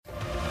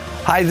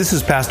Hi, this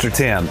is Pastor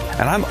Tim,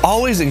 and I'm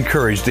always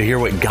encouraged to hear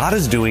what God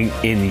is doing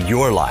in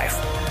your life.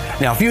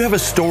 Now, if you have a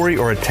story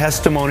or a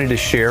testimony to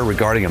share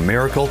regarding a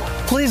miracle,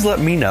 please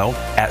let me know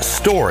at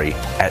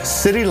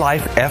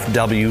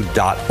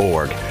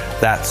story@citylifefw.org.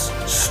 That's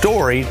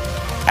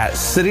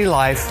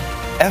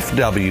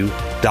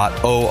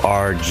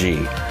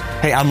story@citylifefw.org.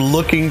 Hey, I'm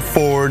looking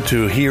forward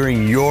to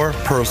hearing your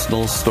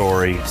personal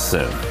story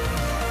soon.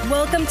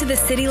 Welcome to the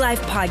City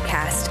Life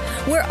Podcast.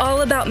 We're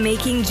all about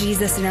making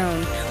Jesus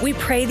known. We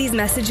pray these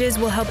messages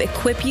will help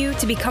equip you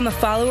to become a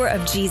follower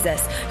of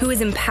Jesus, who is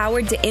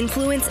empowered to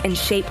influence and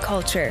shape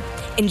culture.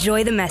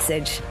 Enjoy the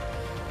message.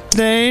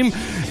 Name,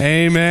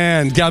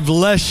 amen. God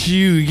bless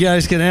you. You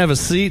guys can have a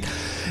seat.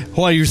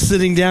 While you're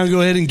sitting down, go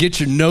ahead and get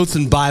your notes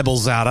and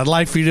Bibles out. I'd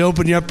like for you to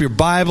open up your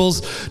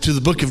Bibles to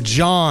the book of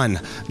John.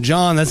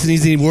 John, that's an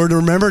easy word to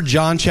remember.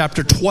 John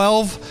chapter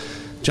 12.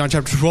 John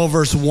chapter 12,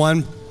 verse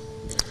 1.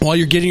 While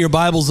you're getting your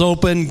Bibles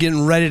open,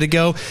 getting ready to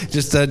go,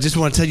 just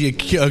want to tell you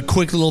a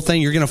quick little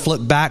thing. You're going to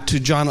flip back to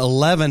John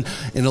 11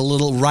 in a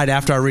little right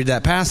after I read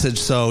that passage.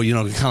 So,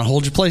 kind of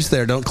hold your place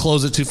there. Don't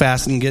close it too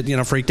fast and get,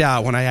 freaked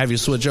out when I have you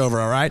switch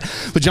over, all right?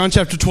 But John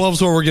chapter 12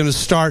 is where we're going to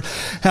start.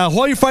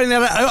 While you're finding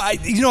that, I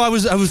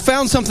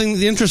found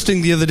something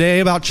interesting the other day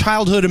about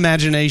childhood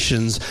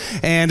imaginations.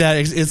 And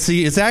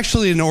it's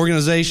actually an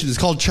organization. It's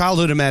called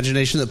Childhood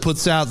Imagination that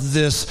puts out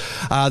this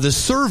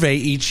survey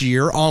each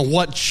year on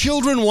what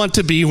children want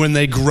to be when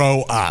they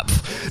grow up.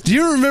 Do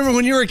you remember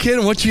when you were a kid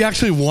and what you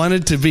actually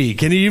wanted to be?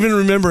 Can you even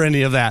remember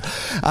any of that?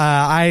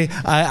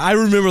 I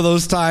remember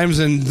those times,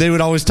 and they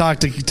would always talk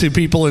to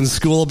people in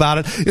school about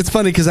it. It's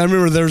funny because I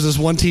remember there was this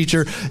one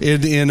teacher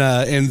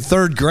in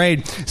third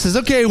grade says,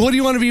 "Okay, what do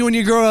you want to be when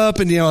you grow up?"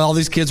 And all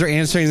these kids are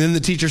answering. And then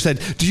the teacher said,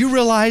 "Do you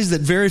realize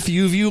that very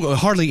few of you,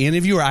 hardly any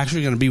of you, are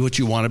actually going to be what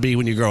you want to be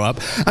when you grow up?"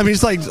 I mean,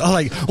 it's like,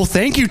 well,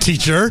 thank you,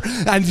 teacher.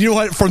 And you know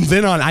what? From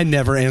then on, I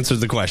never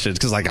answered the questions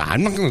because,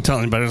 I'm not going to tell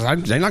anybody.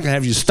 I'm not going to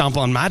have you stomp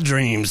on my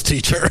dreams,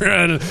 teacher.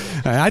 And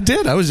I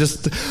did. I was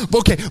just,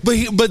 okay.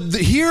 But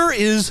here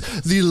is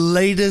the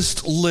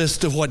latest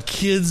list of what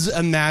kids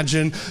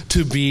imagine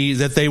to be,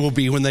 that they will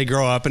be when they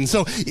grow up. And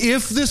so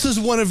if this is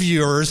one of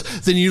yours,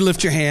 then you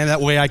lift your hand. That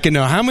way I can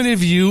know. How many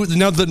of you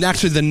know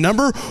the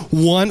number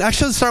one,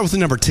 actually let's start with the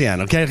number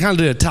 10, okay? I kind of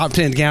did a top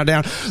 10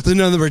 countdown. The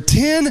number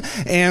 10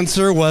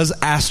 answer was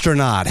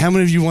astronaut. How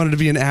many of you wanted to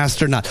be an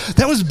astronaut?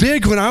 That was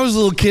big when I was a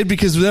little kid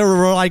because there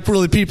were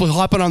really people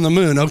hopping on the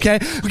moon, okay?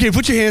 Okay,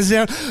 put your hands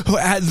down.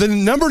 The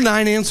number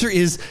 9 answer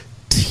is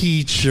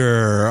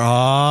teacher.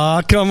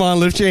 Oh, come on,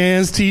 lift your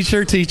hands.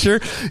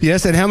 Teacher.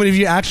 Yes, and how many of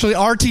you actually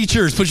are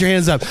teachers? Put your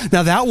hands up.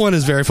 Now, that one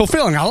is very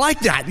fulfilling. I like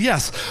that.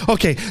 Yes.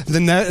 Okay,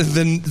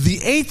 the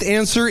 8th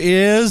answer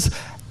is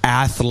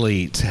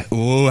athlete.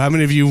 Oh, how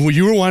many of you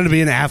were wanting to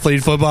be an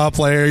athlete, football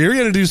player? You're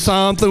going to do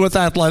something with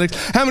athletics.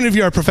 How many of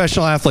you are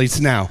professional athletes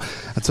now?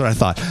 That's what I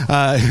thought.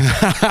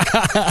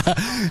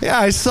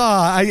 Yeah, I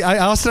saw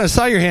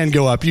your hand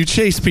go up. You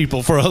chase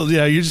people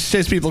you just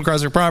chase people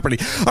across your property.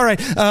 All right.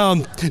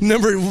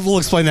 We'll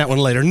explain that one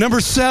later.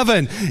 Number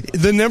 7.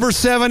 The number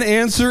 7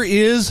 answer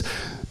is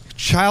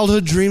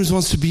childhood dreams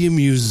wants to be a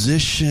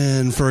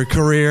musician for a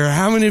career.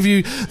 How many of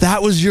you,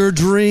 that was your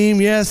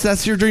dream? Yes,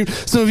 that's your dream.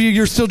 Some of you,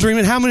 you're still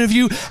dreaming. How many of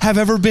you have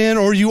ever been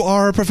or you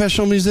are a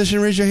professional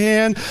musician? Raise your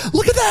hand.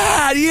 Look at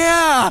that.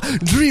 Yeah.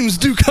 Dreams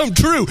do come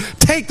true.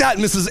 Take that,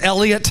 Mrs.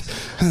 Elliott.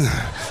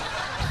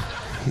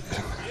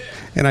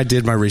 And I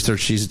did my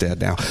research. She's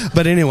dead now.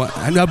 But anyway,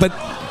 no.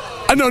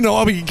 I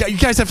mean, you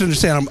guys have to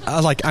understand,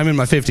 I'm in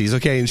my 50s,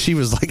 okay? And she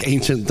was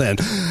ancient then.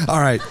 All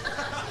right.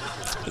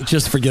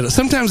 Just forget it.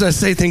 Sometimes I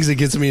say things that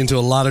gets me into a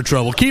lot of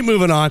trouble. Keep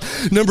moving on.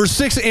 Number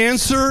 6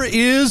 answer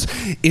is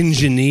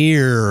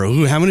engineer.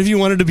 Ooh, how many of you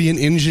wanted to be an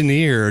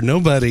engineer?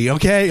 Nobody.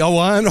 Okay,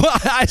 one.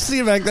 I see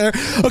you back there.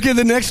 Okay,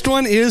 the next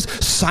one is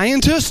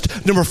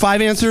scientist. Number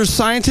 5 answer is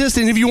scientist.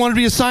 Any of you wanted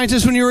to be a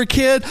scientist when you were a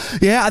kid?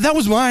 Yeah, that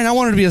was mine. I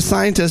wanted to be a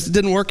scientist. It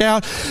didn't work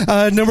out.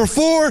 Number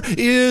 4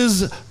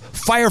 is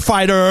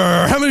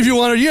firefighter. How many of you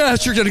want to?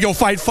 Yes, you're going to go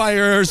fight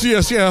fires.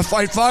 Yes,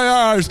 fight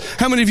fires.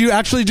 How many of you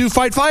actually do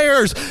fight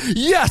fires?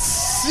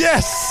 Yes.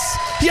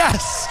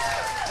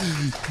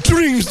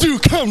 Dreams do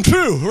come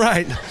true,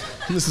 right?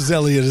 Mrs.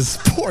 Elliott is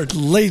poor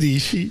lady.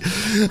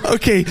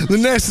 Okay, the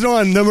next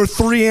one, number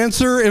 3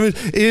 answer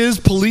is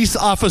police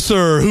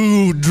officer.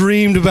 Who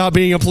dreamed about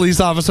being a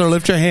police officer?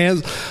 Lift your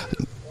hands.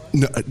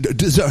 No,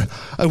 is there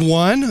a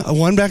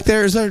one back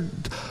there? Is there?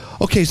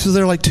 Okay, so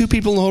there are 2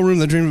 people in the whole room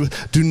that dream.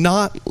 Do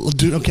not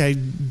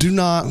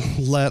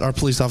let our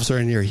police officer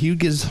in here. He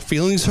gets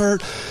feelings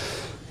hurt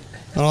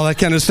and all that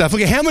kind of stuff.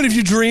 Okay, how many of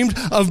you dreamed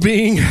of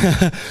being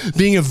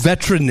a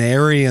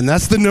veterinarian?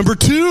 That's the number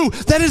 2.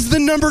 That is the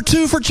number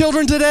 2 for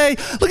children today.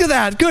 Look at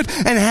that. Good.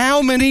 And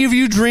how many of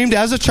you dreamed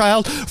as a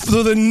child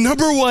for the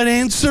number 1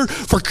 answer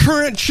for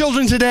current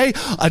children today?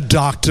 A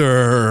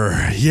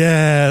doctor.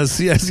 Yes.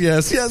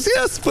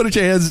 Put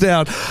your hands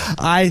down.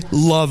 I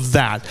love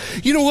that.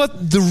 You know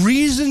what? The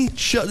reason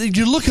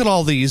you look at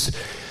all these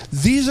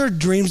are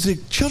dreams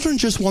that children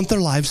just want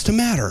their lives to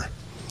matter.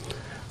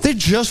 They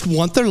just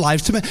want their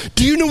lives to matter.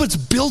 Do you know what's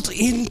built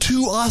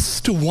into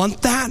us to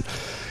want that?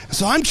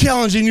 So I'm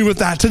challenging you with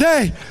that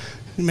today.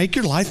 Make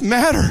your life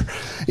matter.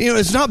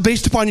 It's not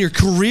based upon your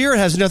career. It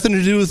has nothing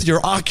to do with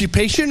your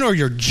occupation or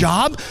your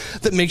job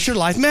that makes your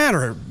life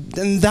matter.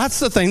 And that's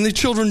the thing that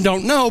children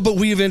don't know, but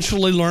we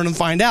eventually learn and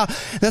find out.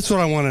 That's what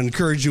I want to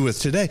encourage you with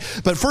today.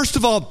 But first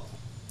of all,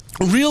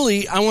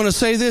 really, I want to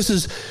say this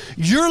is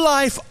your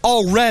life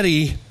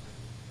already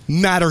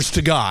matters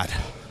to God.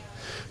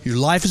 Your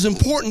life is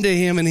important to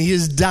him, and he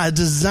has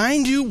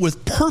designed you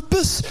with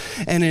purpose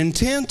and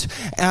intent.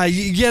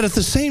 Yet at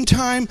the same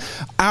time,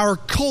 our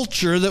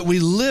culture that we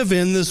live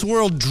in, this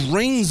world,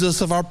 drains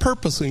us of our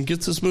purpose and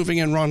gets us moving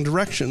in wrong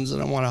directions.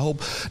 And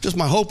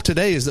my hope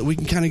today is that we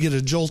can kind of get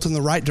a jolt in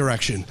the right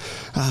direction.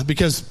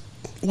 Because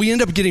we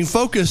end up getting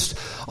focused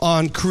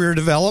on career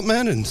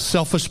development and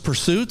selfish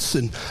pursuits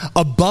and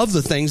above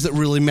the things that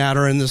really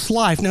matter in this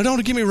life. Now,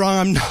 don't get me wrong.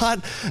 I'm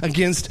not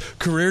against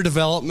career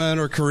development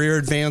or career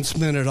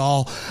advancement at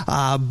all.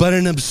 But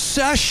an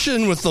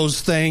obsession with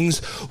those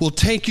things will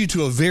take you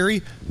to a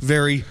very,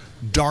 very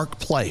dark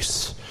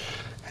place.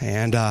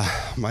 And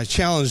my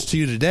challenge to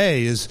you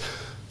today is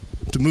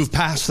to move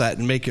past that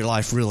and make your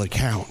life really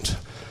count.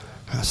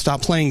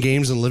 Stop playing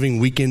games and living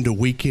weekend to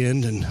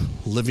weekend and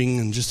living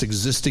and just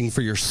existing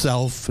for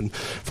yourself and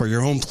for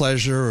your own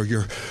pleasure or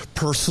your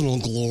personal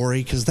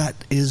glory, because that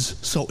is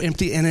so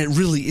empty and it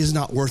really is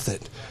not worth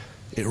it.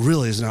 It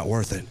really is not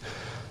worth it.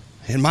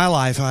 In my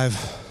life, I've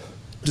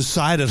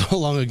decided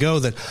long ago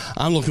that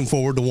I'm looking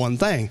forward to one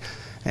thing.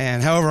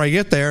 And however I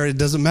get there, it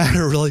doesn't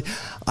matter really.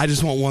 I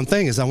just want one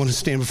thing, is I want to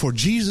stand before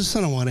Jesus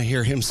and I want to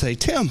hear him say,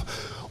 "Tim,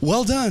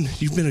 well done.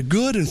 You've been a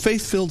good and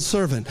faith-filled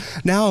servant.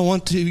 Now I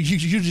want you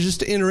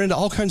just to enter into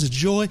all kinds of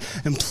joy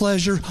and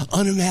pleasure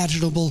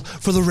unimaginable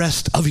for the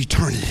rest of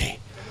eternity."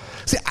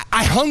 See,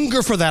 I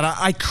hunger for that.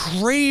 I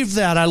crave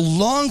that. I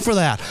long for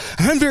that.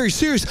 And I'm very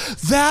serious.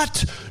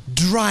 That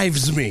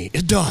drives me.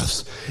 It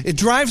does. It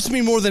drives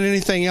me more than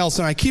anything else.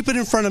 And I keep it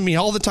in front of me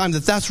all the time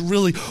that that's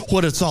really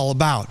what it's all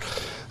about.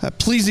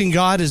 Pleasing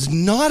God is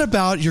not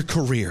about your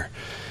career.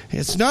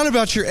 It's not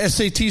about your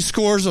SAT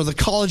scores or the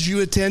college you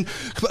attend.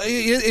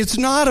 It's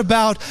not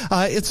about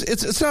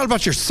it's not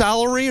about your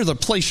salary or the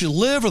place you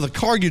live or the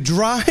car you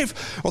drive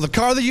or the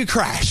car that you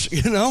crash.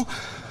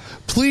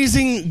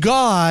 Pleasing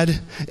God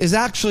is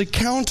actually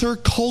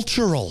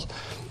countercultural,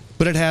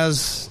 but it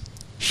has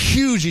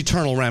huge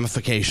eternal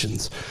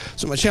ramifications.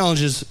 So my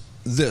challenge is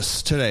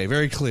this today,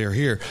 very clear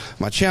here.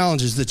 My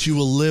challenge is that you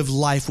will live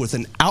life with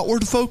an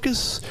outward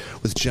focus,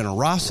 with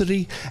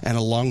generosity, and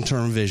a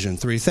long-term vision.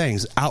 3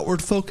 things: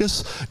 outward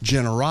focus,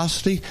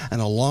 generosity,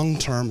 and a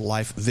long-term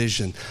life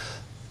vision.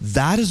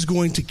 That is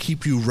going to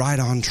keep you right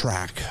on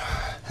track.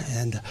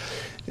 And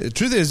the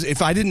truth is,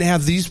 if I didn't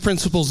have these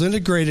principles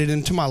integrated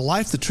into my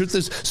life, the truth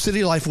is,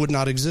 City Life would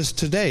not exist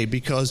today,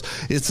 because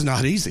it's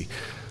not easy.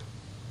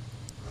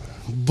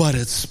 But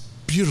it's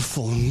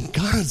beautiful, and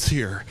God's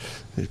here.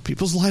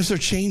 People's lives are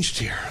changed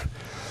here.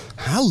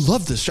 I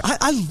love this.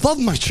 I love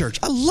my church.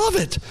 I love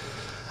it.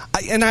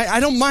 I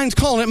don't mind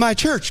calling it my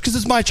church, because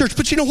it's my church.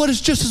 But you know what? It's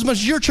just as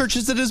much your church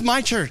as it is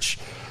my church.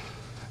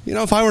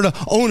 If I were to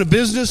own a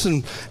business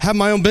and have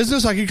my own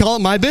business, I could call it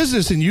my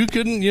business, and you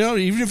couldn't.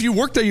 Even if you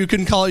worked there, you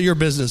couldn't call it your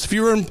business. If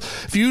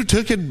you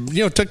took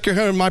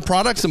care of my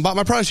products and bought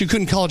my products, you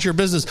couldn't call it your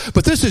business.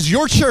 But this is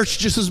your church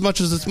just as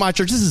much as it's my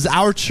church. This is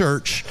our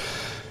church.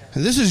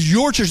 And this is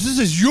your church. This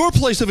is your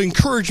place of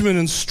encouragement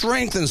and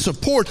strength and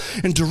support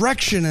and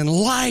direction and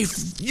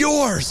life.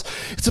 Yours.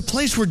 It's a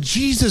place where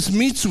Jesus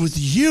meets with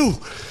you.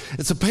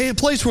 It's a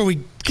place where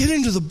we get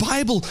into the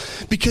Bible,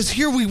 because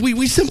here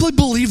we simply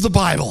believe the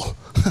Bible.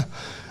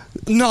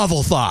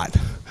 Novel thought.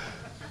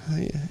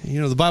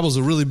 The Bible's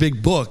a really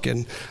big book,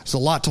 and there's a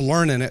lot to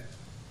learn in it.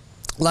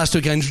 Last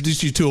week I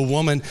introduced you to a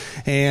woman,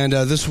 and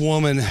this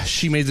woman,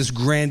 she made this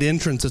grand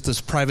entrance at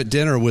this private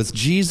dinner with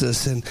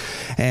Jesus and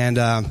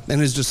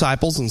his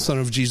disciples and some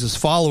of Jesus'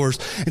 followers.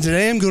 And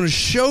today I'm going to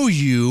show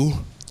you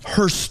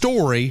her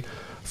story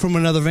from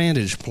another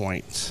vantage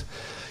point.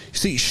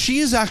 See, she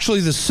is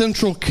actually the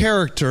central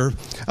character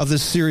of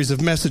this series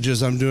of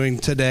messages I'm doing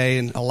today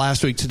and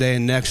last week, today,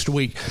 and next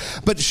week.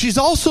 But she's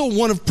also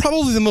one of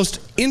probably the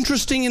most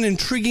interesting and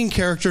intriguing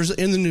characters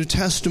in the New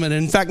Testament.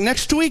 In fact,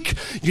 next week,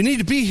 you need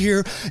to be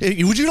here.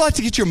 Would you like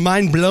to get your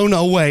mind blown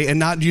away and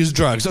not use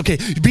drugs? Okay,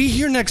 be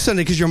here next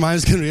Sunday, because your mind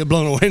is going to get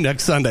blown away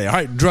next Sunday. All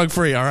right,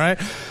 drug-free, all right?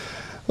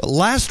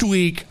 Last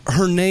week,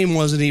 her name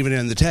wasn't even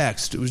in the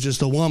text. It was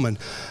just a woman.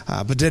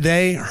 But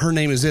today, her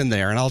name is in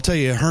there. And I'll tell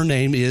you, her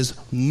name is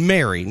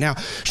Mary. Now,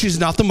 she's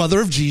not the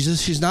mother of Jesus.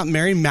 She's not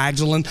Mary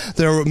Magdalene.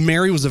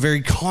 Mary was a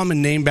very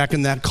common name back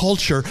in that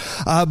culture.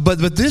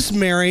 But this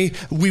Mary,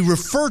 we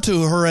refer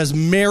to her as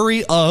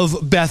Mary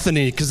of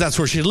Bethany, because that's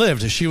where she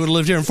lived. If she would have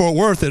lived here in Fort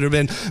Worth, it would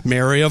have been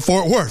Mary of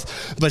Fort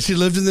Worth. But she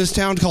lived in this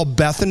town called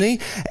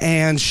Bethany,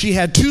 and she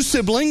had 2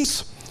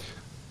 siblings,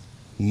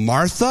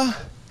 Martha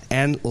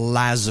and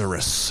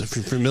Lazarus. If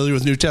you're familiar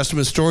with New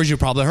Testament stories, you've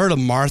probably heard of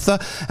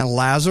Martha and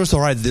Lazarus.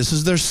 All right, this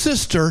is their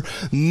sister,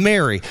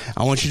 Mary.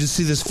 I want you to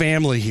see this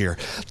family here.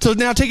 So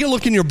now take a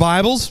look in your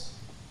Bibles.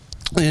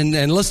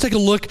 And let's take a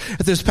look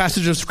at this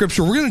passage of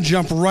Scripture. We're going to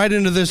jump right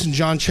into this in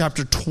John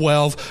chapter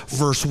 12,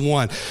 verse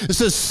 1. It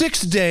says,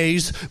 6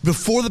 days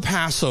before the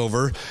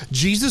Passover,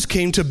 Jesus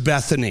came to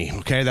Bethany.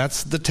 Okay,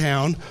 that's the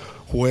town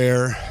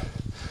where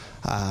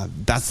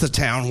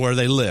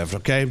they lived.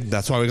 Okay,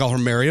 that's why we call her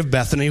Mary of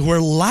Bethany,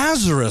 where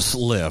Lazarus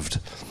lived,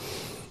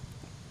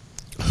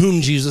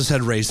 whom Jesus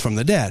had raised from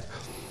the dead.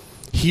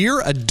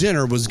 Here, a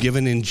dinner was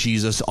given in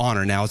Jesus'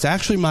 honor. Now, it's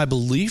actually my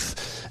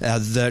belief,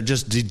 that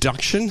just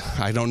deduction,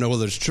 I don't know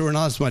whether it's true or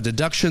not, it's my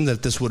deduction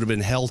that this would have been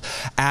held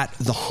at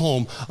the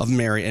home of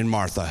Mary and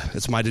Martha.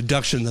 It's my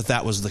deduction that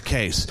that was the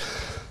case.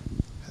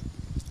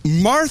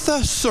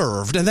 Martha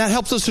served, and that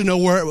helps us to know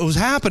where it was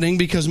happening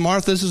because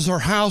Martha, this is her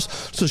house,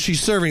 so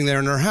she's serving there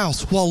in her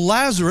house, while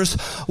Lazarus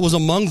was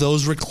among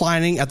those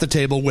reclining at the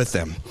table with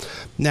them.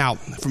 Now,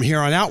 from here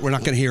on out, we're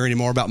not going to hear any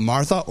more about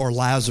Martha or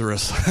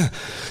Lazarus.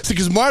 See,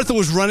 because Martha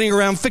was running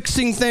around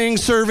fixing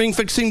things, serving,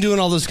 fixing, doing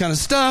all this kind of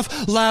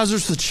stuff.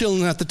 Lazarus was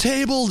chilling at the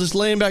table, just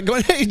laying back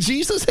going, hey,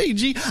 Jesus, hey,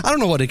 G. I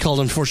don't know what he called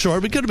him for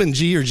short. It could have been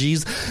G or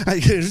G's. Hey,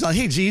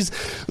 G's.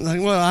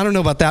 Like, well, I don't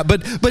know about that.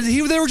 But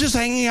they were just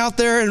hanging out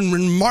there,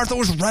 and Martha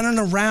was running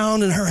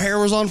around, and her hair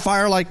was on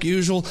fire like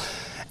usual.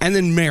 And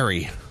then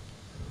Mary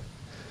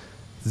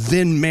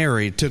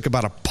took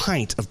about a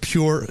pint of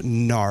pure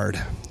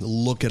nard.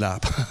 Look it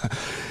up.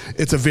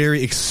 It's a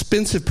very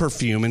expensive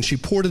perfume, and she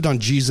poured it on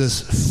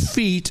Jesus'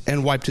 feet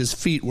and wiped his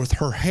feet with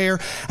her hair,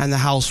 and the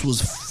house was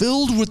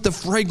filled with the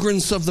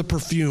fragrance of the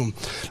perfume.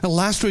 Now,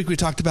 last week we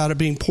talked about it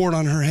being poured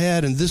on her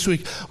head, and this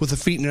week with the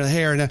feet and her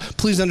hair. Now,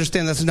 please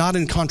understand that's not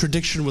in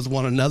contradiction with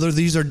one another.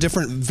 These are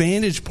different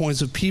vantage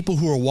points of people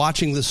who are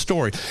watching this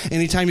story.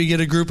 Anytime you get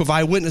a group of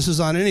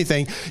eyewitnesses on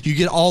anything, you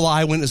get all the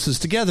eyewitnesses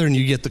together and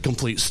you get the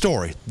complete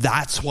story.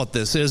 That's what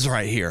this is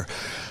right here.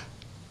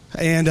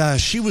 And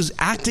she was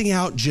acting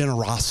out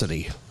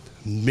generosity.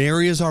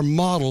 Mary is our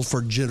model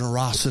for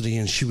generosity,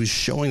 and she was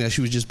showing that.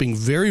 She was just being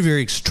very,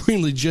 very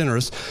extremely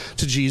generous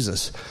to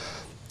Jesus.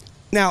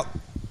 Now,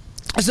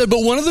 I said,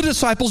 but one of the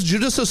disciples,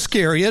 Judas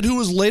Iscariot, who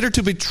was later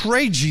to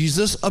betray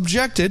Jesus,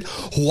 objected,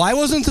 why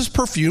wasn't this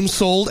perfume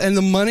sold and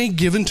the money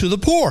given to the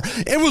poor?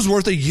 It was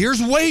worth a year's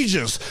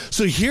wages.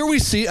 So here we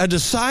see a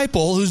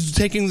disciple who's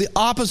taking the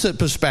opposite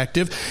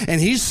perspective,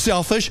 and he's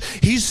selfish,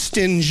 he's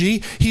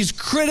stingy, he's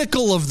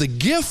critical of the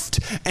gift,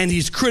 and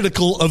he's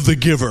critical of the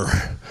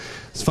giver.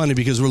 It's funny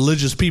because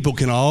religious people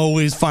can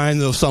always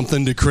find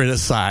something to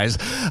criticize.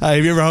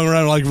 Have you ever hung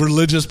around like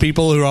religious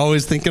people who are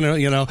always thinking,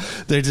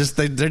 they're just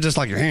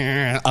like,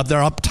 they're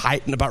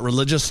uptight about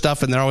religious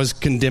stuff, and they're always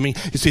condemning.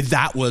 You see,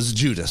 that was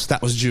Judas.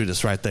 That was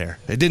Judas right there.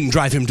 It didn't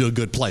drive him to a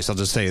good place. I'll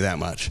just say that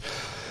much.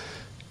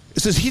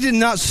 It says he did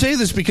not say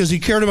this because he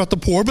cared about the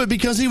poor, but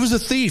because he was a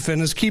thief,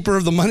 and as keeper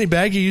of the money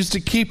bag, he used to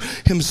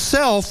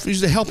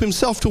help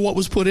himself to what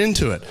was put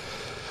into it.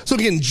 So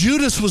again,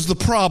 Judas was the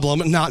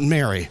problem, not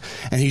Mary.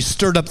 And he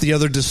stirred up the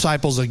other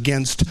disciples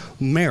against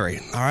Mary.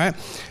 All right?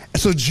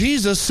 So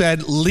Jesus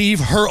said, leave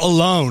her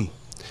alone.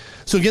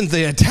 So again,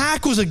 the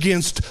attack was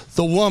against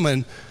the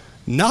woman,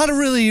 not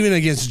really even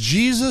against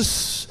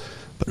Jesus,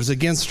 but it was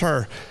against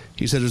her.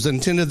 He said it was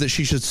intended that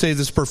she should save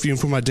this perfume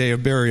for my day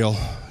of burial.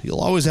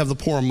 You'll always have the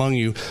poor among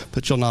you,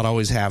 but you'll not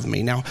always have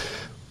me. Now,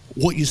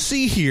 what you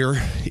see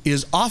here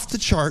is off the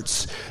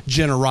charts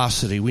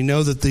generosity. We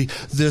know that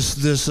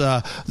this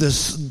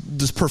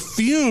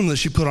perfume that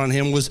she put on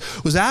him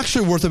was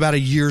actually worth about a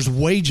year's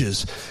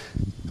wages.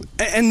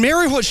 And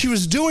Mary, what she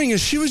was doing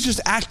is she was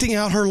just acting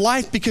out her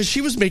life because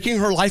she was making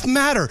her life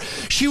matter.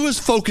 She was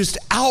focused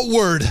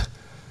outward,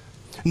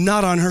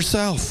 not on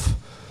herself.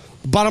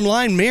 Bottom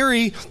line,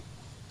 Mary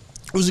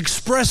was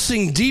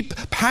expressing deep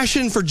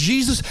passion for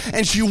Jesus,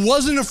 and she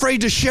wasn't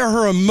afraid to share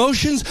her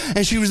emotions,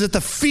 and she was at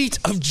the feet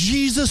of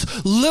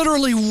Jesus,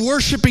 literally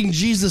worshiping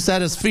Jesus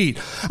at his feet.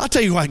 I'll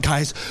tell you what,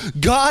 guys,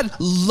 God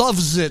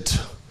loves it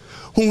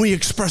when we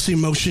express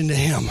emotion to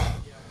him.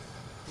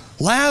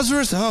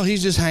 Lazarus,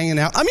 he's just hanging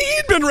out. I mean,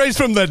 he'd been raised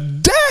from the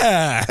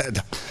dead.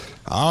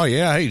 Oh,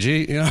 yeah, hey,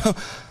 G,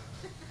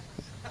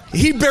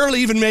 He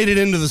barely even made it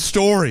into the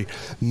story.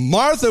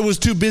 Martha was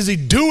too busy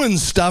doing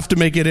stuff to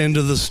make it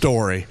into the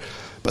story.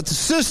 But the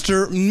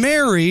sister,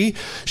 Mary,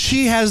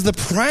 she has the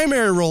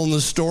primary role in the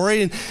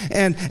story,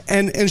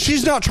 and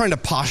she's not trying to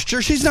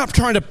posture. She's not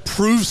trying to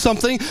prove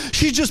something.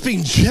 She's just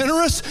being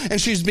generous,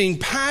 and she's being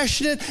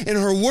passionate in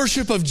her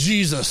worship of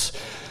Jesus.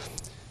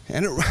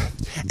 And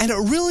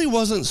it really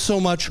wasn't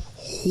so much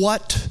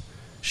what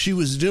she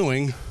was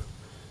doing.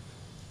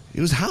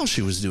 It was how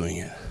she was doing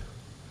it.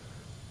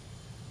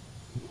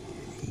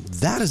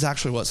 That is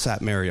actually what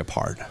set Mary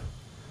apart.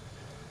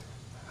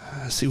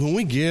 See, when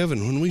we give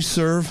and when we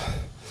serve,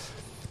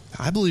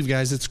 I believe,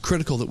 guys, it's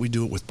critical that we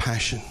do it with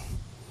passion.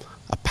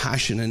 A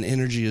passion and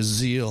energy, a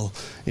zeal,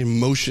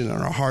 emotion in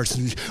our hearts.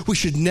 And we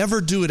should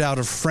never do it out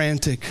of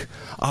frantic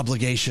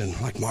obligation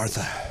like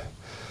Martha.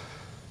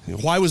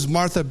 Why was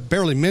Martha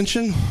barely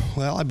mentioned?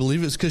 Well, I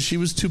believe it's because she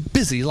was too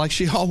busy, like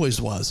she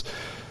always was.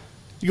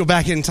 You go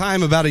back in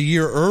time about a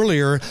year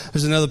earlier,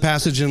 there's another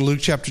passage in Luke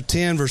chapter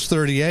 10, verse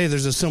 38.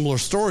 There's a similar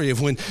story of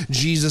when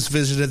Jesus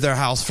visited their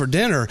house for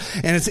dinner.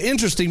 And it's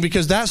interesting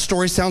because that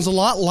story sounds a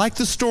lot like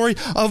the story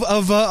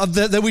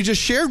that we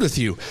just shared with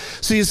you.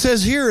 See, it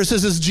says here,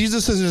 as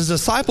Jesus and his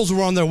disciples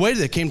were on their way,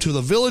 they came to the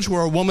village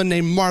where a woman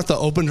named Martha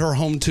opened her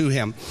home to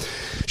him.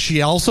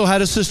 She also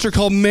had a sister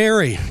called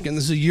Mary, again,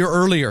 this is a year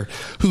earlier,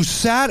 who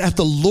sat at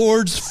the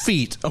Lord's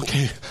feet.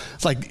 Okay,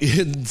 it's like,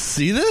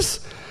 see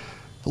this?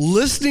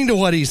 Listening to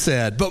what he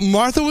said. But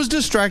Martha was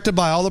distracted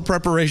by all the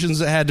preparations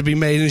that had to be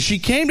made. And she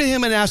came to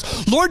him and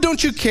asked, Lord,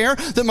 don't you care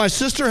that my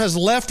sister has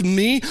left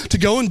me to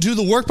go and do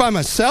the work by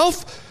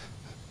myself?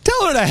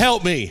 Tell her to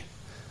help me.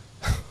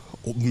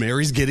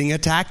 Mary's getting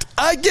attacked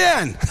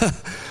again.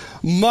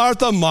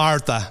 Martha,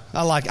 Martha.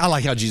 I like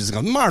how Jesus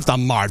goes, Martha,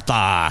 Martha.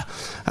 I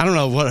don't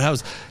know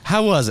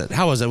how was it?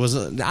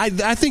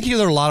 I think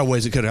there are a lot of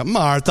ways it could have.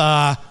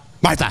 Martha,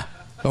 Martha.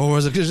 Or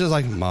was it just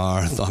like,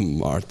 Martha,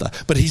 Martha?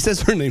 But he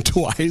says her name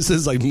twice. He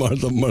says like,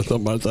 Martha, Martha,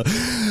 Martha.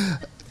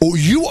 Oh,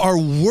 you are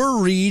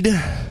worried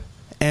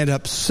and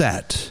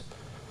upset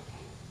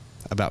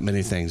about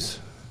many things.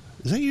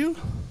 Is that you?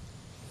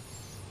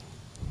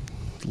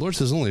 The Lord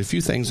says only a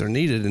few things are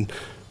needed, and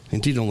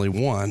indeed only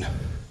one.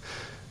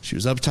 She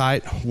was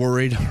uptight,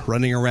 worried,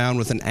 running around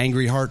with an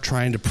angry heart,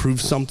 trying to prove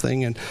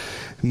something. And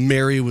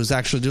Mary was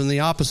actually doing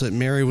the opposite.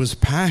 Mary was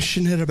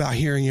passionate about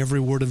hearing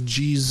every word of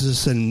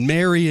Jesus. And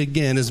Mary,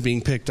 again, is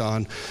being picked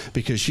on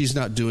because she's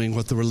not doing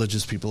what the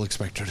religious people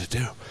expect her to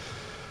do.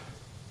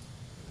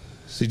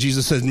 See,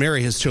 Jesus says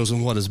Mary has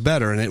chosen what is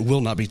better, and it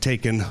will not be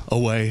taken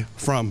away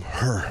from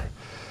her.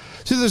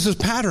 See, there's this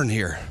pattern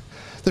here.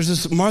 There's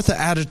this Martha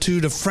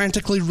attitude of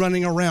frantically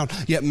running around,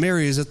 yet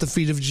Mary is at the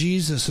feet of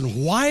Jesus.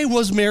 And why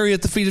was Mary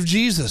at the feet of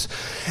Jesus?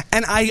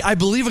 And I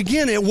believe,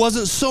 again, it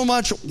wasn't so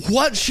much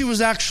what she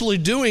was actually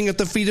doing at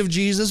the feet of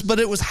Jesus,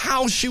 but it was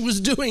how she was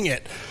doing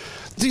it.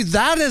 See,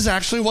 that is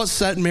actually what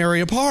set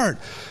Mary apart.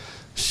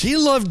 She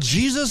loved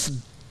Jesus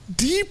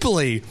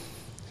deeply.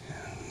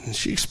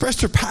 She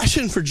expressed her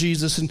passion for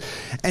Jesus.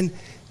 And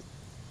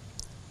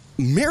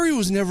Mary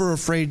was never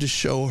afraid to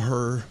show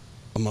her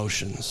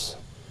emotions.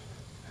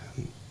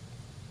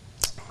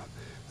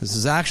 This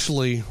is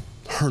actually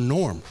her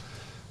norm,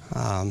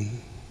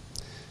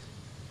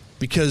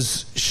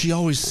 because she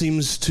always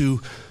seems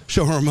to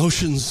show her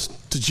emotions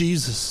to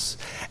Jesus.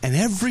 And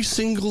every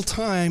single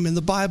time in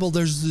the Bible,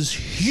 there's this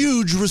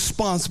huge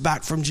response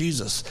back from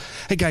Jesus.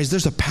 Hey guys,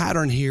 there's a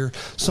pattern here,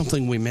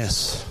 something we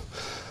miss.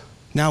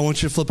 Now I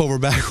want you to flip over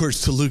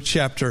backwards to John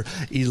chapter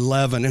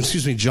 11.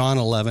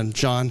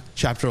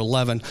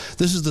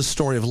 This is the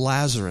story of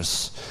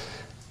Lazarus.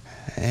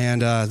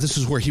 And this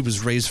is where he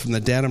was raised from the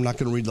dead. I'm not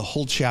going to read the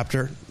whole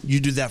chapter. You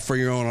do that for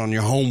your own on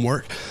your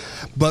homework.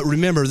 But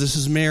remember, this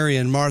is Mary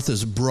and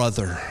Martha's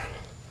brother.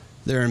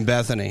 They're in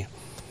Bethany.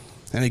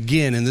 And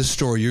again, in this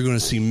story, you're going to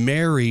see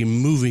Mary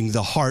moving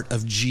the heart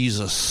of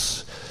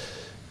Jesus.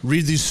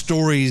 Read these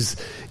stories.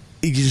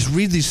 You just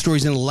read these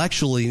stories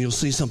intellectually, and you'll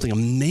see something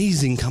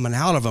amazing coming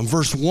out of them.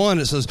 Verse 1,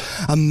 it says,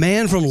 a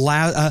man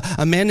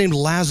named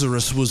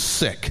Lazarus was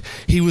sick.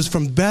 He was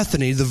from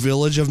Bethany, the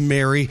village of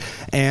Mary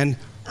and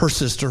her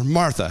sister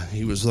Martha.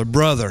 He was their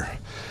brother.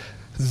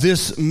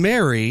 This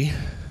Mary,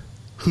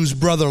 whose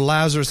brother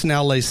Lazarus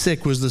now lay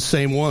sick, was the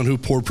same one who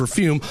poured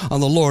perfume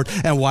on the Lord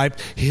and wiped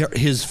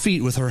his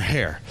feet with her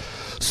hair.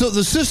 So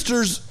the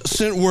sisters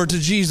sent word to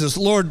Jesus,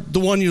 Lord, the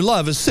one you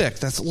love is sick.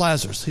 That's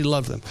Lazarus. He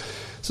loved them.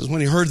 It says, when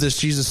he heard this,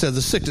 Jesus said,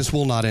 the sickness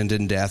will not end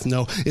in death.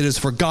 No, it is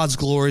for God's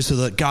glory, so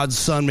that God's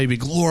Son may be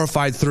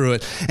glorified through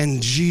it.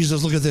 And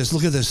Jesus, look at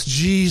this.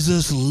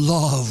 Jesus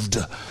loved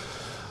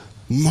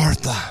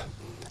Martha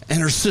and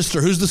her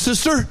sister. Who's the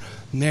sister?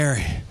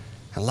 Mary.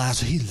 And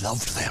Lazarus, he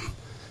loved them.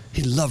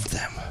 He loved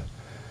them.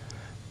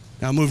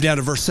 Now move down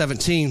to verse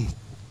 17.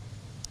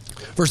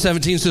 Verse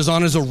 17 says,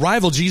 on his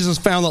arrival, Jesus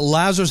found that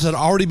Lazarus had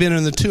already been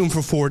in the tomb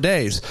for 4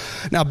 days.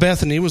 Now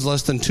Bethany was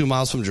less than 2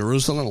 miles from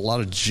Jerusalem. A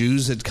lot of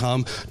Jews had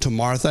come to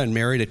Martha and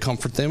Mary to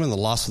comfort them in the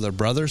loss of their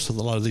brother. So a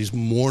lot of these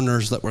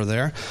mourners that were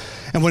there.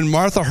 And when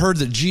Martha heard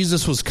that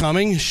Jesus was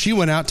coming, she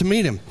went out to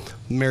meet him.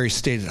 Mary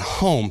stayed at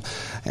home.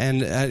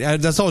 And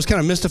that's always kind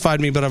of mystified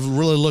me, but I've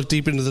really looked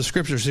deep into the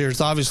scriptures here.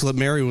 It's obvious that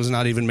Mary was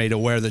not even made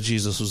aware that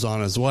Jesus was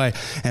on his way,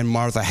 and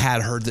Martha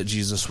had heard that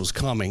Jesus was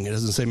coming. It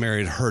doesn't say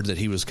Mary had heard that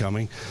he was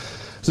coming.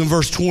 So in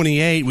verse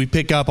 28, we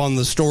pick up on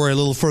the story a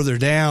little further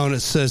down. It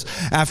says,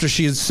 after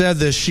she had said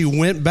this, she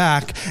went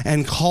back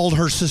and called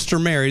her sister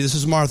Mary. This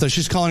is Martha.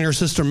 She's calling her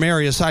sister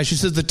Mary aside. She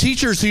says, the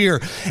teacher's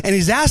here, and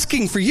he's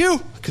asking for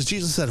you. Because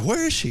Jesus said,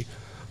 where is she?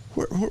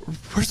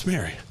 Where's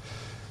Mary?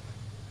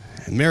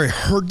 And Mary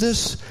heard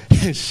this,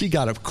 and she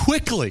got up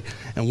quickly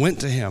and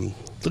went to him.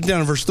 Look down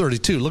in verse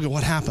 32. Look at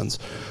what happens.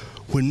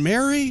 When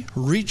Mary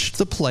reached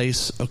the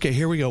place, okay,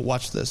 here we go,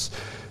 watch this,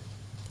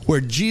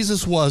 where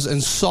Jesus was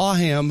and saw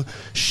him,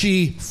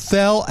 she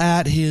fell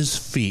at his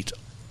feet.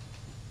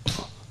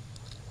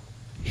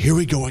 Here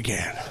we go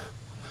again.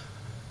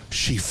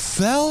 She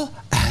fell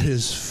at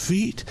his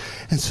feet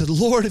and said,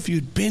 Lord, if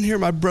you'd been here,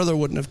 my brother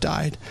wouldn't have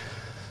died.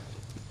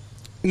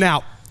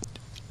 Now,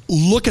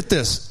 look at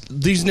this.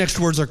 These next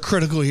words are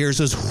critical here. It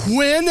says,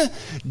 when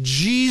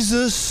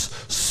Jesus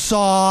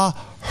saw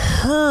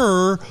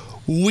her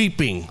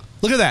weeping.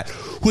 Look at that.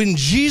 When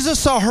Jesus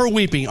saw her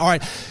weeping, all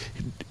right,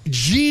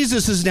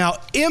 Jesus is now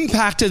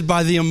impacted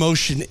by the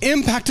emotion,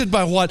 impacted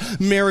by what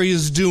Mary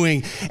is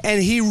doing,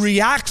 and he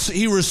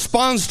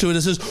responds to it.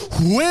 It says,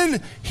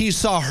 when he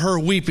saw her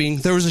weeping,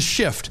 there was a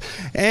shift.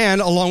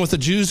 And along with the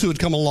Jews who had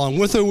come along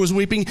with her was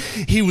weeping,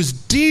 he was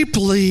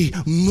deeply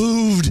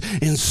moved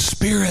in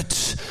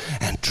spirit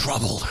and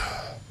troubled.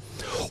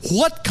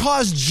 What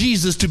caused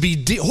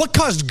what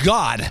caused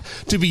God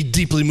to be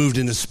deeply moved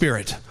in his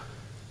spirit?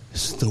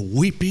 It's the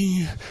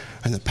weeping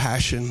and the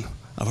passion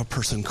of a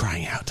person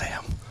crying out to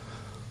him.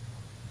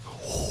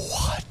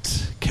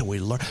 What can we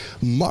learn?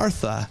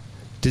 Martha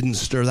didn't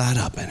stir that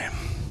up in him.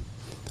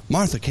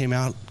 Martha came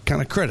out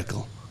kind of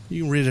critical.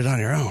 You can read it on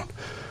your own.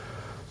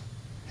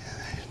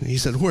 He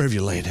said, where have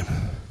you laid him?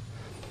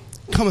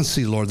 Come and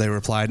see, Lord, they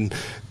replied. And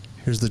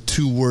here's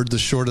the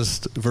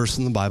shortest verse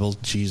in the Bible.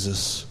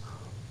 Jesus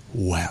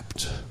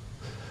wept.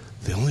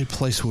 The only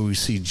place where we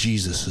see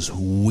Jesus is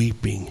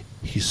weeping.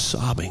 He's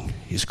sobbing.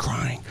 He's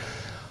crying.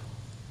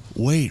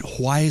 Wait,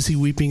 why is he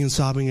weeping and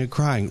sobbing and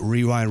crying?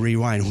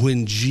 Rewind.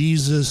 When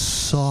Jesus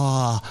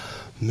saw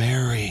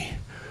Mary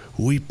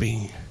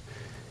weeping,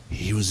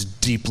 he was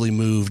deeply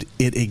moved.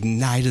 It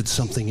ignited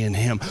something in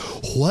him.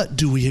 What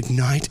do we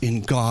ignite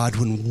in God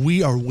when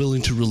we are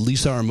willing to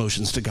release our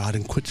emotions to God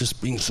and quit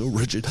just being so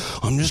rigid?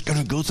 I'm just going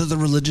to go through the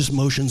religious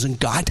motions, and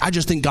God, I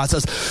just think God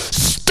says,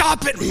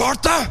 stop it,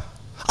 Martha.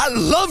 I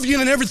love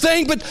you and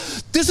everything, but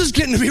this is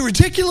getting to be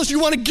ridiculous. You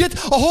want to get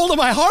a hold of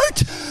my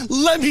heart?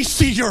 Let me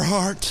see your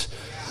heart.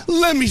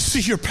 Let me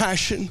see your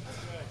passion.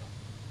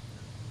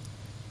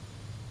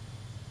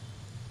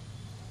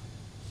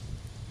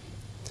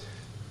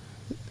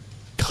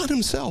 God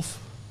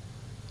himself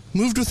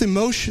moved with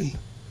emotion.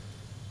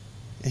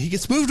 And he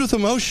gets moved with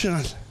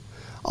emotion.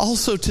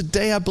 Also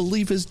today, I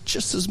believe, is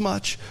just as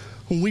much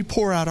when we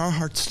pour out our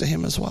hearts to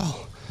him as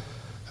well.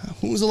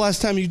 When was the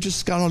last time you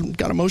just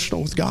got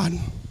emotional with God?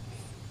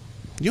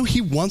 You know, he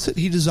wants it.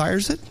 He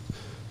desires it.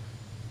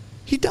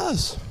 He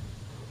does.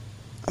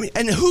 I mean,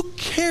 and who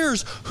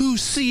cares who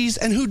sees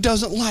and who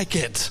doesn't like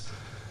it?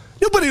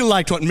 Nobody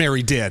liked what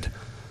Mary did.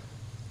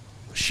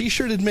 She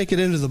sure did make it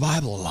into the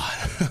Bible a lot.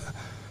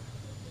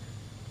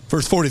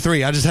 Verse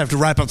 43, I just have to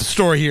wrap up the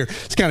story here.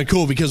 It's kind of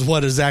cool because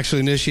what is actually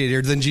initiated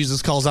here. Then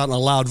Jesus calls out in a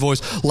loud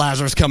voice,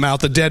 Lazarus, come out.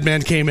 The dead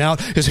man came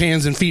out, his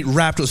hands and feet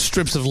wrapped with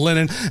strips of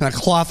linen and a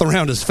cloth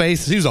around his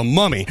face. He was a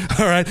mummy,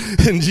 all right?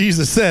 And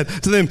Jesus said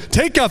to them,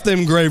 take off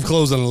them grave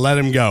clothes and let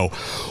him go.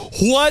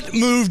 What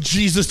moved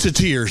Jesus to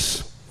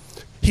tears?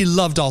 He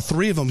loved all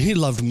three of them. He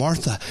loved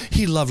Martha.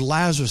 He loved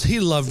Lazarus. He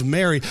loved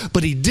Mary.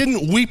 But he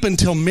didn't weep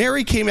until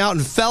Mary came out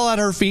and fell at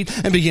her feet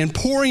and began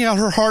pouring out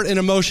her heart in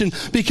emotion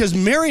because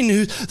Mary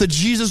knew that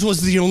Jesus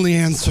was the only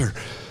answer.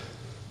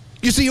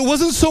 You see, it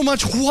wasn't so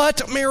much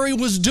what Mary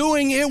was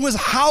doing, it was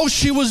how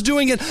she was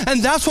doing it.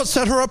 And that's what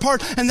set her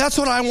apart. And that's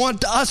what I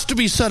want us to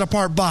be set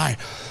apart by.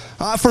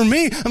 For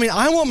me,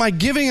 I want my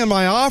giving and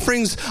my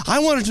offerings,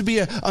 I want it to be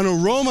an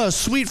aroma, a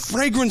sweet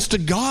fragrance to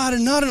God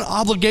and not an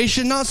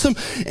obligation, not some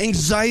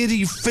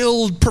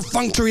anxiety-filled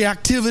perfunctory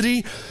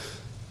activity.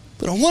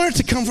 But I want it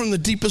to come from the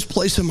deepest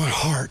place in my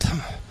heart.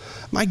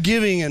 My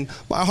giving and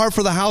my heart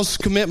for the house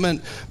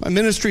commitment, my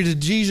ministry to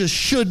Jesus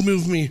should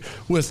move me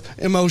with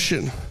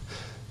emotion.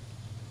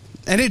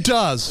 And it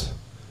does.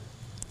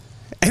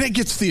 And it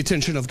gets the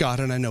attention of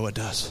God, and I know it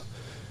does.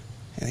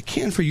 And it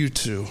can for you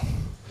too.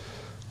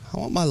 I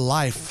want my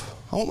life,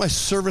 I want my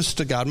service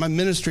to God, my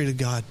ministry to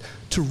God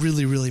to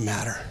really, really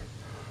matter.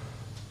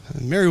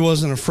 And Mary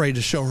wasn't afraid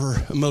to show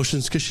her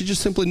emotions because she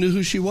just simply knew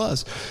who she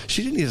was.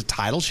 She didn't need a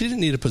title. She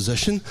didn't need a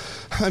position.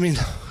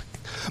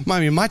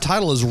 My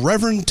title is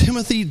Reverend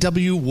Timothy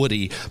W.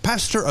 Woody,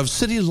 pastor of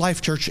City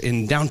Life Church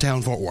in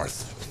downtown Fort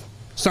Worth.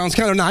 Sounds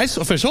kind of nice,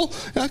 official,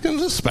 kind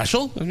of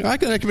special. That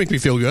can make me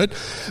feel good.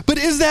 But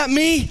is that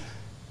me?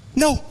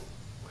 No.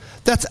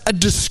 That's a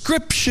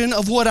description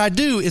of what I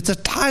do. It's a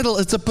title.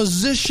 It's a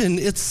position.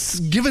 It's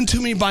given to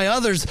me by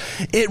others.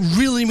 It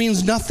really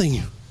means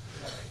nothing.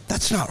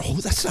 That's not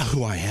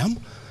who I am.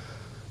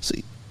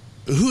 See,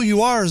 who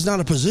you are is not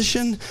a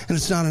position, and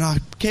it's not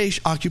an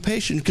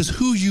occupation, because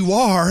who you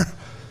are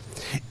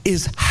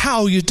is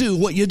how you do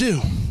what you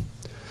do.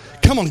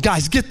 Come on,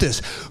 guys, get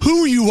this.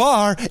 Who you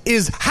are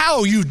is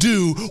how you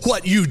do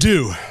what you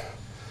do.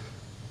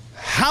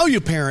 How you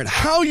parent,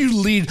 how you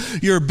lead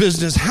your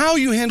business, how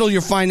you handle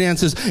your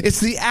finances. It's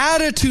the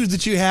attitude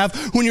that you have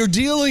when you're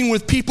dealing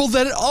with people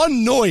that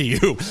annoy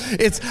you.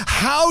 It's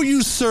how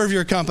you serve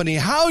your company,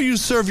 how you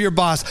serve your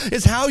boss.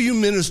 It's how you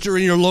minister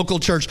in your local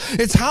church.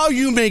 It's how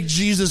you make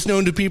Jesus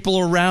known to people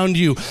around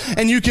you.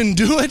 And you can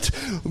do it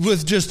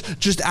with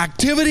just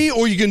activity,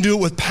 or you can do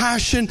it with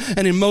passion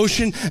and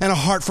emotion and a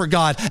heart for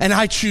God. And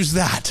I choose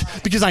that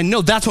because I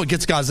know that's what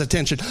gets God's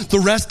attention. The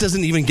rest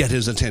doesn't even get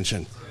his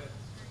attention.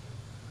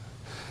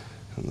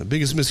 The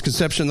biggest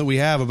misconception that we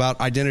have about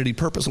identity,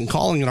 purpose, and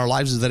calling in our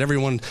lives is that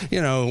everyone,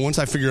 once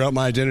I figure out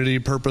my identity,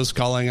 purpose,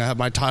 calling, I have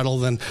my title,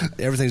 then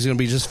everything's going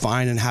to be just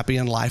fine and happy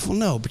in life. Well,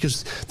 no,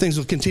 because things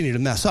will continue to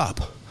mess up.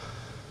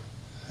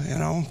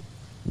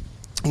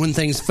 When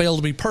things fail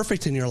to be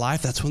perfect in your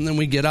life, that's when then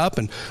we get up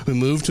and we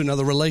move to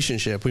another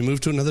relationship. We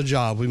move to another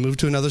job. We move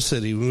to another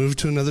city. We move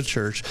to another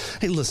church.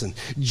 Hey, listen,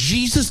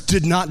 Jesus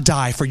did not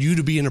die for you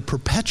to be in a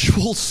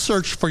perpetual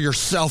search for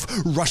yourself,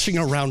 rushing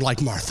around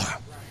like Martha.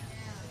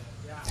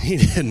 He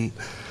didn't.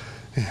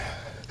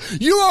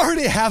 You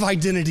already have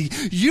identity.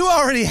 You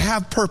already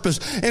have purpose.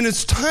 And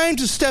it's time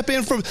to step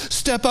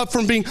up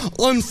from being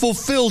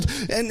unfulfilled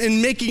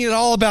and making it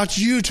all about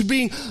you to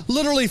being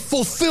literally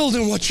fulfilled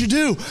in what you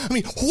do. I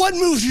mean, what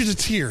moves you to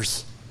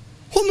tears?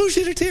 What moves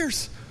you to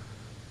tears?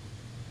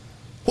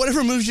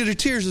 Whatever moves you to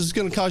tears is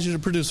going to cause you to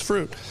produce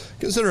fruit.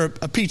 Consider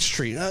a peach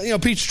tree. A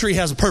peach tree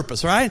has a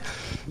purpose, right?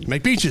 You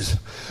make peaches.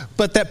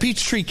 But that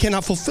peach tree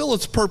cannot fulfill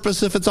its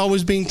purpose if it's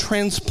always being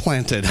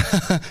transplanted.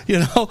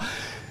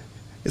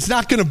 It's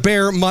not going to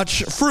bear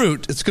much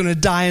fruit. It's going to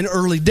die an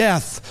early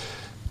death.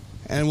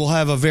 And will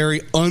have a very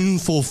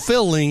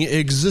unfulfilling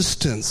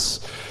existence.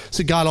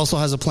 See, God also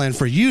has a plan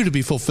for you to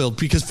be fulfilled,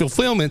 because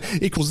fulfillment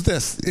equals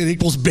this. It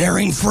equals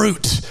bearing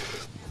fruit.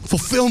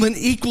 Fulfillment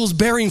equals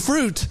bearing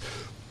fruit.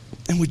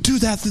 And we do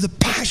that through the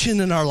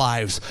passion in our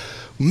lives.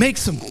 Make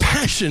some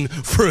passion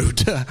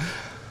fruit.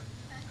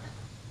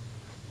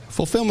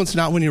 Fulfillment's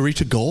not when you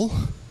reach a goal.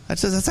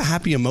 That's a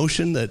happy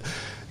emotion that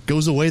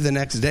goes away the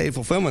next day.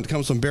 Fulfillment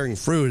comes from bearing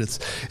fruit.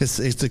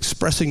 It's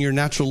expressing your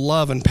natural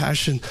love and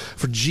passion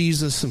for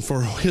Jesus and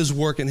for his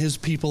work and his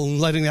people, and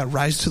letting that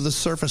rise to the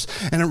surface.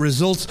 And it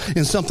results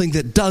in something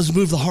that does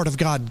move the heart of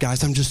God,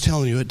 guys. I'm just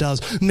telling you, it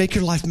does. Make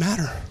your life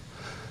matter.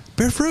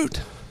 Bear fruit.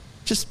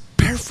 Just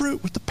bear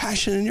fruit with the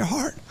passion in your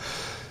heart.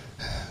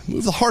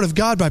 Move the heart of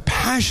God by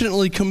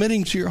passionately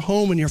committing to your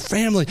home and your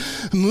family.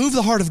 Move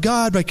the heart of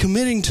God by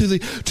committing to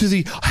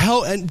helping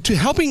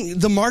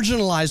the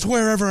marginalized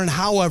wherever and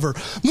however.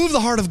 Move the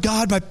heart of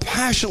God by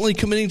passionately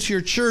committing to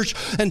your church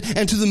and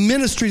to the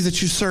ministry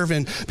that you serve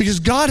in. Because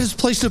God has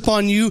placed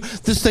upon you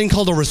this thing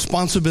called a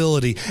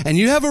responsibility. And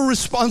you have a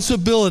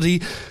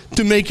responsibility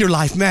to make your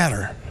life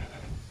matter.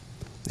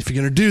 If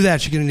you're going to do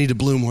that, you're going to need to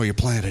bloom where you're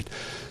planted.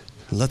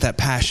 And let that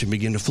passion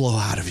begin to flow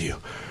out of you.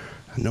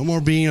 No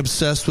more being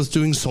obsessed with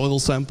doing soil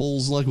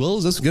samples, like, well,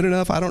 is this good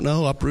enough? I don't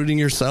know. Uprooting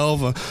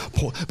yourself.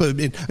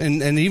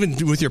 And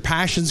even with your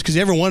passions, because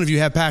every one of you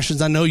have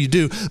passions. I know you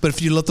do. But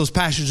if you let those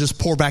passions just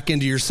pour back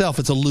into yourself,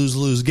 it's a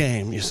lose-lose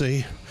game, you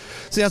see.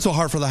 See, that's what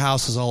Heart for the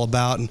House is all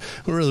about. And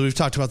really, we've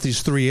talked about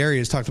these three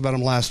areas, talked about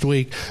them last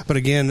week. But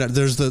again,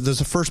 there's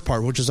the first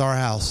part, which is our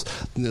house.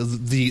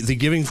 The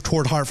giving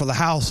toward Heart for the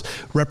House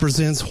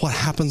represents what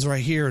happens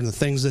right here and the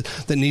things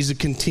that needs to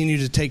continue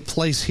to take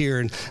place here,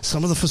 and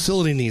some of the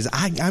facility needs.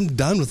 I'm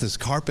done with this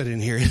carpet in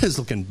here. It is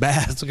looking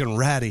bad. It's looking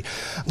ratty.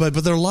 But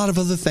there are a lot of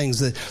other things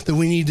that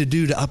we need to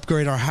do to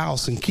upgrade our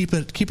house and keep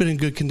it in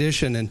good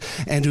condition,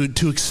 and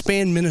to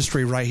expand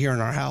ministry right here in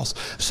our house.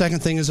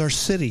 Second thing is our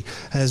city.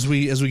 As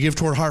we give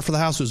toward Heart for the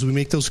House, as we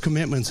make those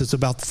commitments, it's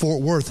about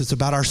Fort Worth, it's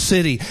about our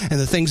city and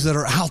the things that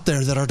are out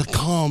there that are to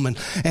come, and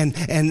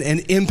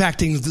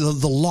impacting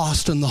the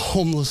lost and the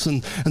homeless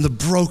and the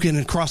broken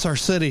across our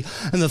city.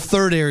 And the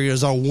third area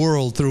is our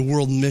world, through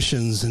world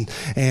missions and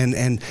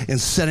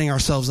setting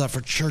ourselves up for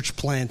church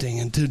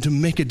planting and to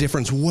make a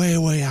difference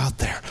way out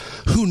there.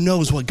 Who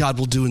knows what God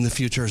will do in the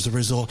future as a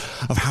result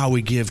of how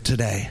we give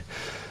today.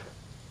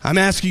 I'm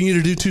asking you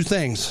to do two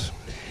things.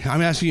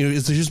 I'm asking you,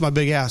 here's my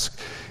big ask,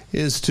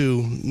 is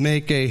to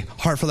make a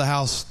Heart for the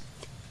House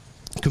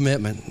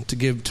commitment to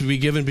be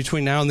given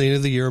between now and the end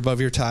of the year above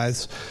your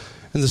tithes.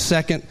 And the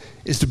second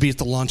is to be at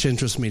the launch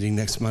interest meeting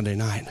next Monday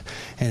night.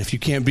 And if you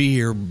can't be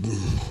here,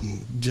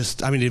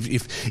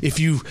 if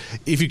you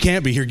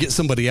can't be here, get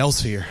somebody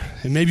else here.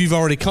 And maybe you've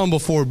already come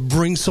before,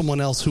 bring someone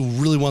else who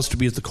really wants to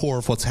be at the core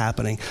of what's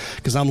happening.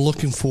 Because I'm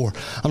looking for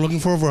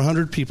over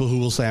 100 people who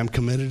will say, I'm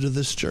committed to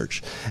this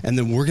church. And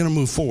then we're going to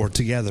move forward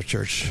together,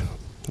 church.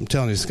 I'm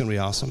telling you, it's going to be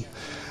awesome.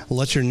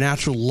 Let your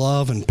natural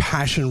love and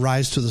passion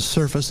rise to the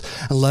surface,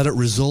 and let it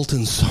result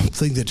in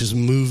something that just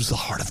moves the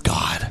heart of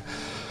God.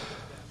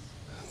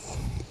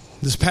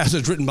 This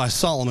passage written by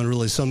Solomon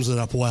really sums it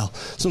up well.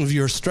 Some of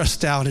you are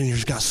stressed out and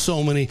you've got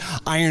so many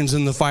irons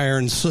in the fire,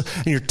 and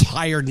you're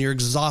tired and you're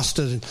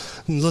exhausted.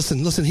 And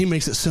listen, he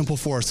makes it simple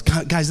for us.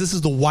 Guys, this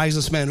is the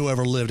wisest man who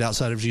ever lived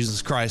outside of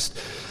Jesus Christ.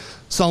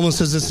 Solomon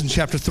says this in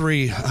chapter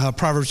 3,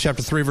 Proverbs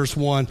chapter 3, verse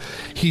 1.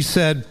 He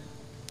said,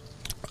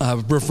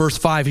 verse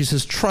 5, he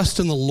says, trust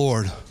in the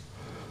Lord.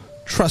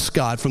 Trust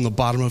God from the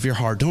bottom of your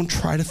heart. Don't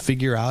try to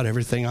figure out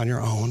everything on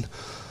your own.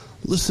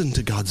 Listen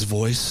to God's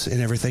voice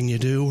in everything you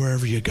do,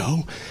 wherever you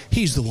go.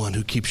 He's the one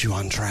who keeps you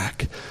on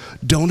track.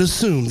 Don't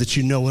assume that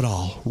you know it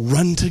all.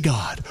 Run to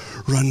God.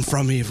 Run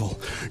from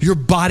evil. Your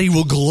body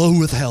will glow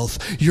with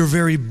health. Your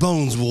very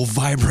bones will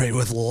vibrate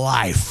with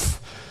life.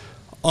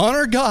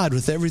 Honor God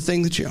with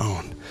everything that you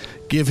own.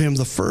 Give him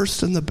the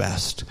first and the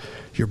best.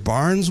 Your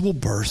barns will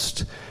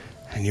burst,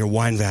 and your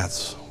wine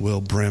vats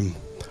will brim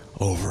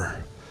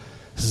over.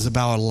 This is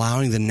about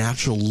allowing the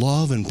natural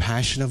love and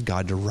passion of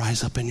God to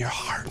rise up in your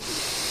heart.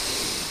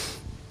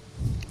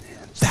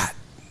 That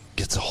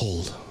gets a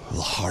hold of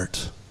the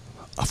heart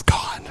of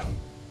God.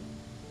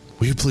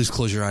 Will you please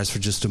close your eyes for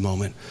just a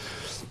moment?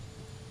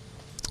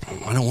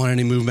 I don't want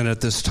any movement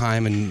at this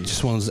time, and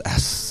just want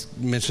to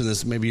mention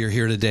this. Maybe you're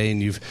here today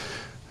and you've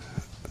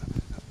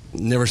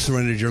never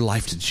surrendered your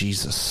life to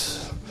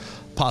Jesus.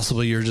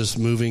 Possibly you're just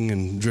moving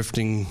and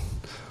drifting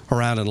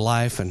around in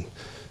life, and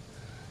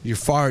you're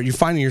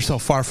finding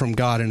yourself far from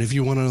God. And if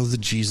you want to know the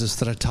Jesus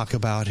that I talk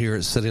about here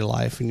at City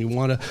Life, and you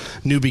want a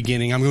new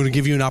beginning, I'm going to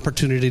give you an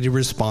opportunity to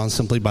respond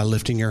simply by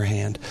lifting your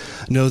hand.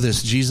 Know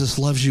this: Jesus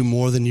loves you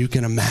more than you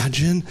can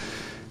imagine.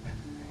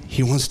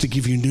 He wants to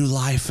give you new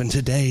life, and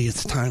today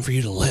it's time for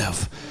you to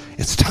live.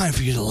 It's time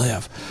for you to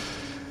live.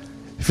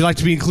 If you'd like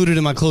to be included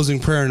in my closing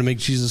prayer and to make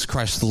Jesus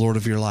Christ the Lord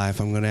of your life,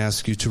 I'm going to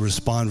ask you to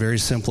respond very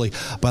simply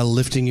by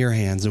lifting your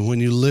hands. And when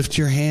you lift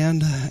your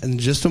hand, in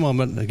just a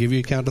moment, I'll give you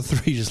a count of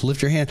 3, just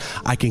lift your hand.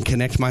 I can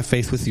connect my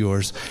faith with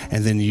yours,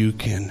 and then you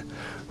can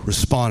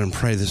respond and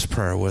pray this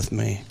prayer with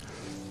me.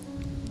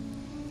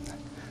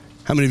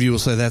 How many of you will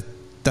say,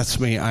 that's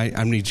me,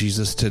 I need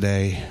Jesus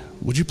today?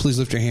 Would you please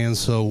lift your hands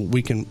so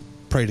we can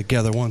pray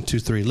together? 1, 2,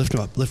 3. Lift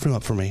him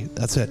up for me.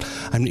 That's it.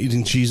 I'm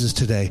needing Jesus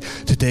today.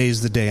 Today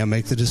is the day I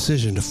make the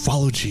decision to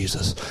follow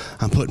Jesus.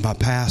 I'm putting my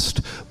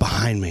past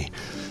behind me.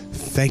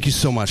 Thank you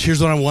so much.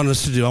 Here's what I want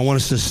us to do. I want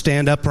us to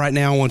stand up right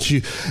now. I want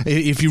you,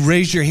 if you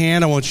raise your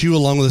hand, I want you,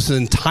 along with this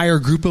entire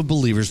group of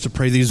believers, to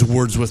pray these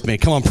words with me.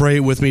 Come on, pray it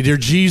with me. Dear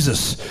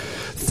Jesus,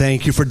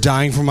 thank you for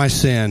dying for my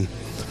sin.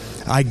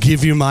 I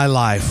give you my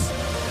life.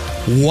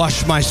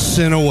 Wash my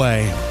sin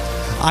away.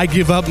 I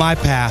give up my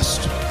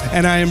past,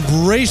 and I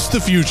embrace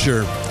the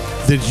future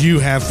that you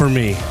have for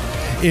me.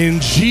 In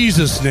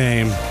Jesus'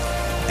 name,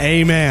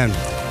 amen.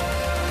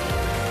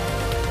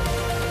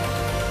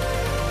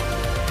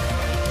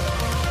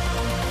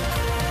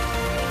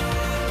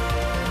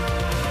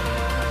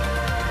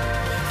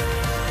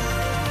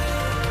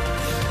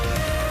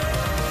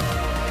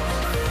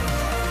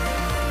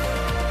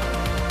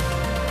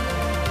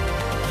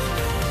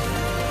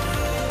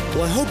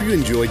 Well, I hope you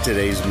enjoyed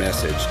today's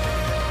message.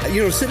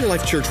 You know, City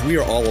Life Church, we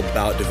are all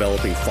about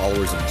developing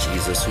followers of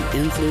Jesus who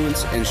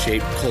influence and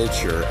shape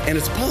culture. And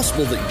it's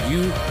possible that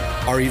you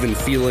are even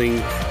feeling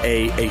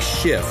a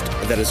shift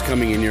that is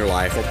coming in your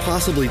life, or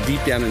possibly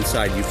deep down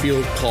inside you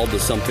feel called to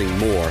something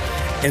more.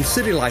 And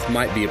City Life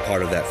might be a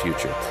part of that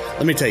future.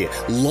 Let me tell you,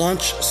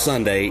 Launch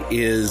Sunday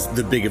is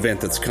the big event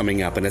that's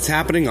coming up, and it's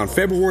happening on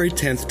February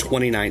 10th,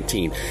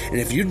 2019. And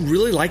if you'd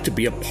really like to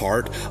be a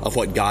part of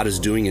what God is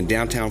doing in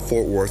downtown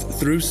Fort Worth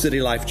through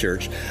City Life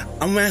Church,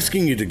 I'm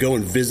asking you to go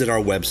and visit our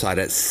website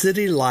at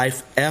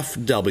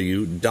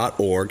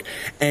citylifefw.org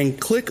and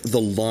click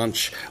the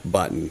Launch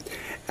button.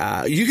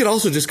 You could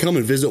also just come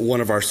and visit one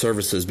of our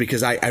services,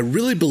 because I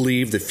really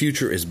believe the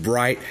future is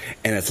bright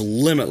and it's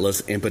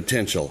limitless in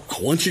potential.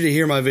 I want you to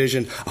hear my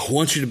vision. I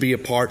want you to be a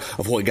part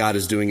of what God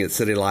is doing at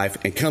City Life,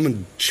 and come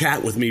and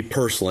chat with me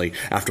personally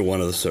after one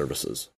of the services.